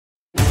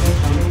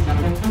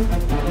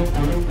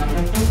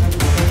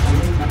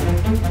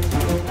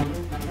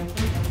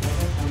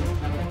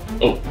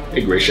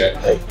Hey, Gray Shack.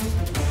 Hey.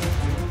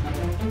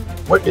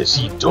 What is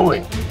he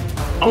doing?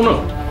 I don't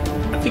know.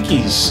 I think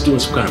he's doing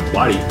some kind of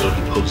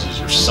bodybuilding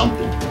poses or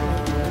something.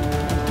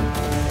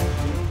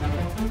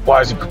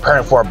 Why is he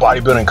preparing for a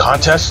bodybuilding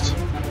contest?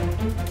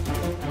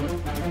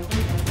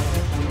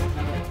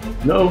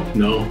 No,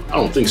 I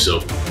don't think so.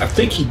 I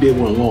think he did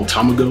one a long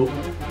time ago,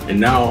 and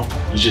now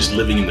he's just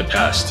living in the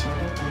past,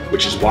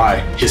 which is why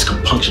his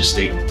compunction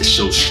state is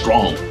so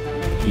strong.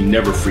 He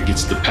never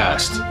forgets the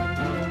past.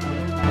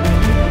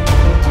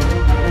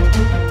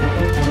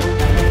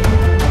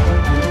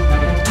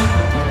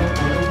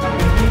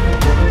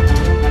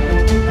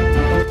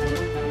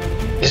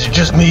 Is it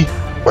just me,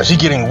 or is he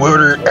getting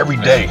weirder every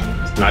day?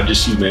 It's not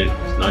just you, man.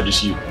 It's not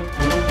just you.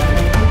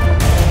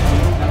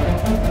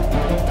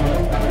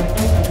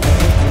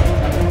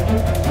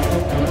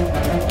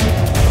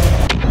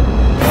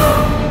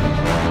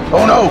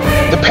 Oh no,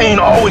 the pain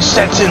always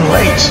sets in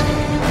late.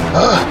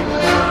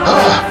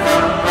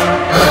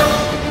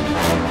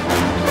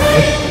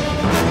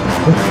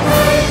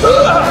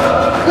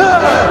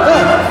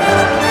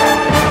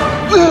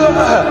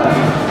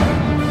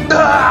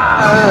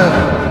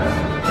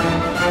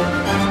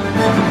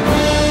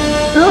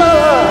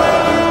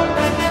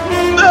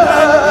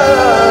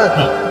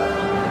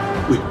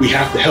 We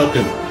have to help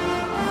him.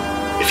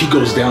 If he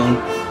goes down,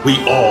 we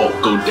all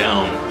go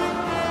down.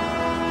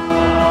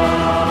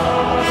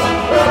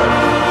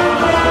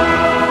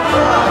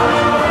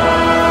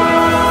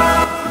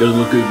 It doesn't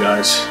look good,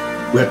 guys.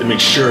 We have to make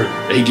sure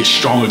that he gets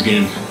strong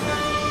again.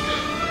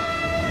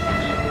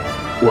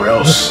 Or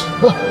else.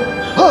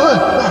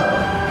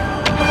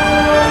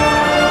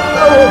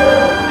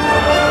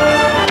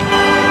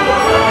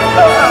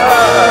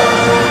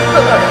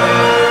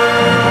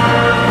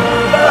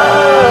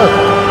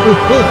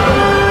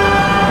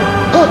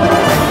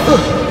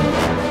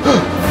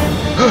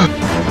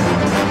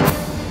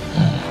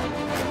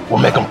 We'll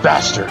make him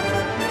faster,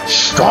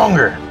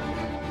 stronger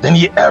than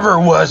he ever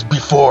was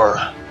before,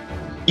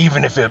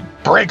 even if it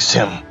breaks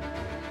him.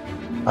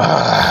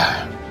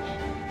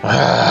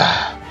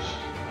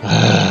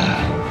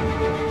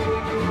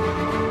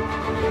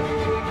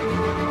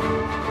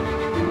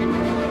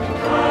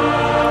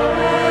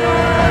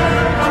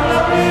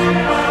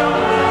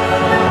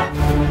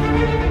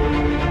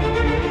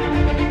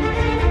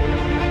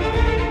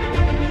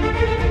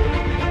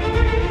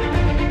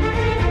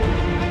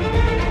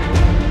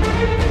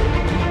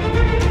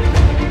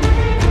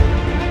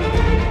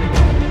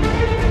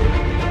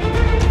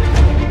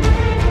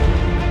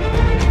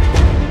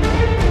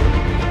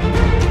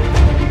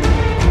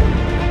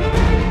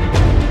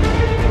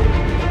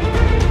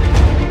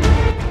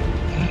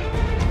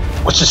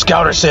 What's the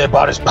scouter say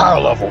about his power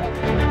level?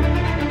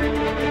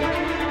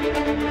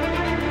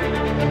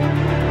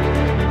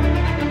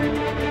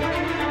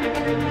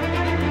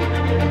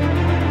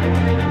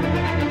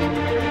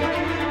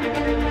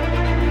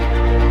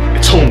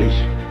 It's only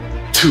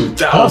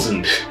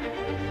 2,000.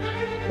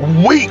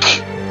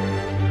 Weak!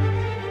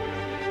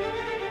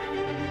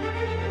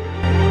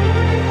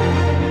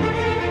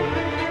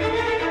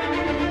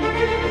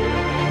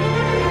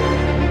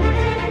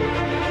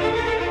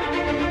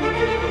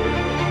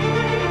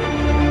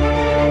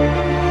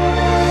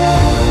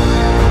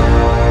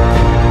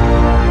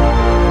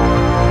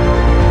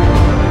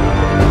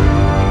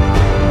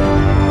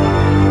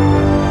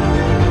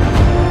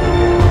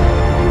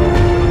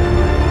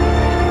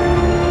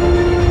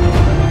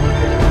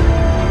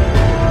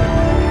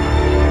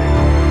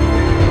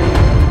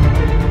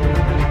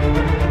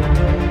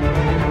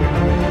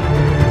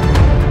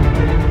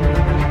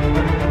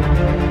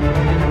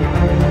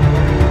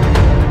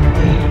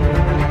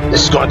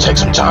 This is gonna take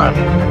some time.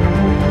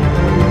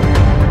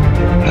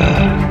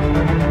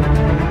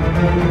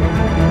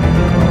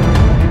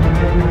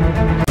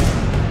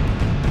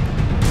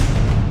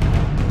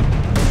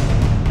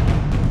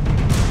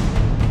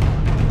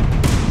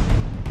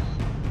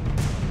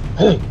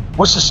 Hey,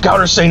 what's the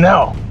scouter say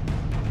now?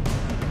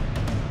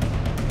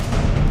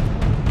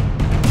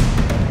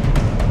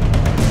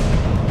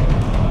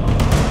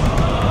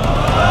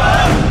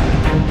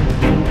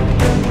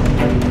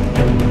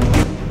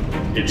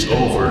 It's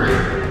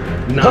over.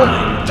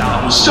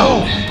 9,000.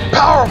 So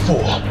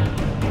powerful.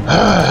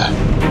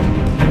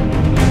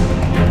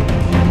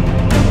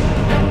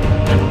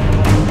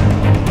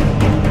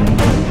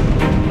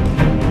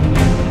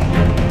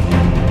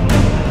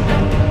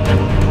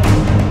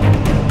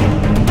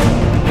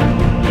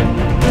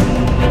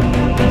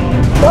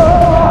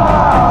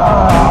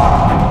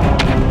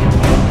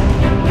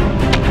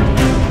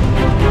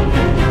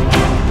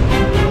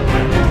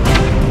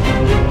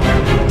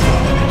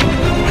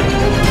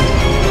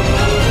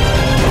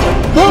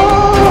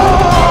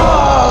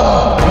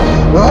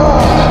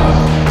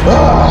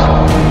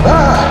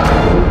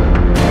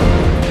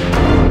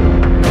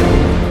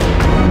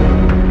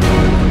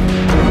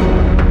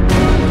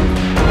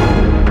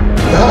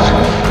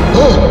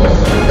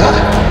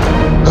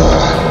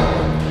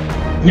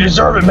 You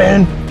deserve it,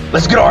 man.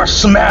 Let's get our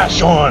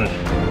smash on.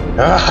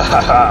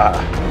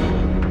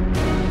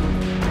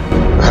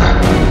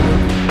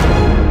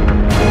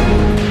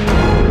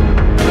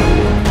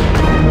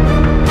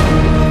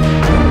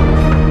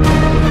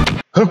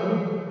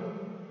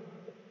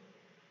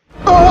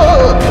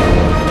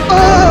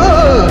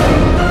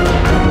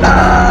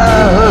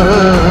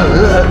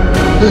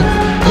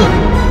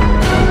 Huh.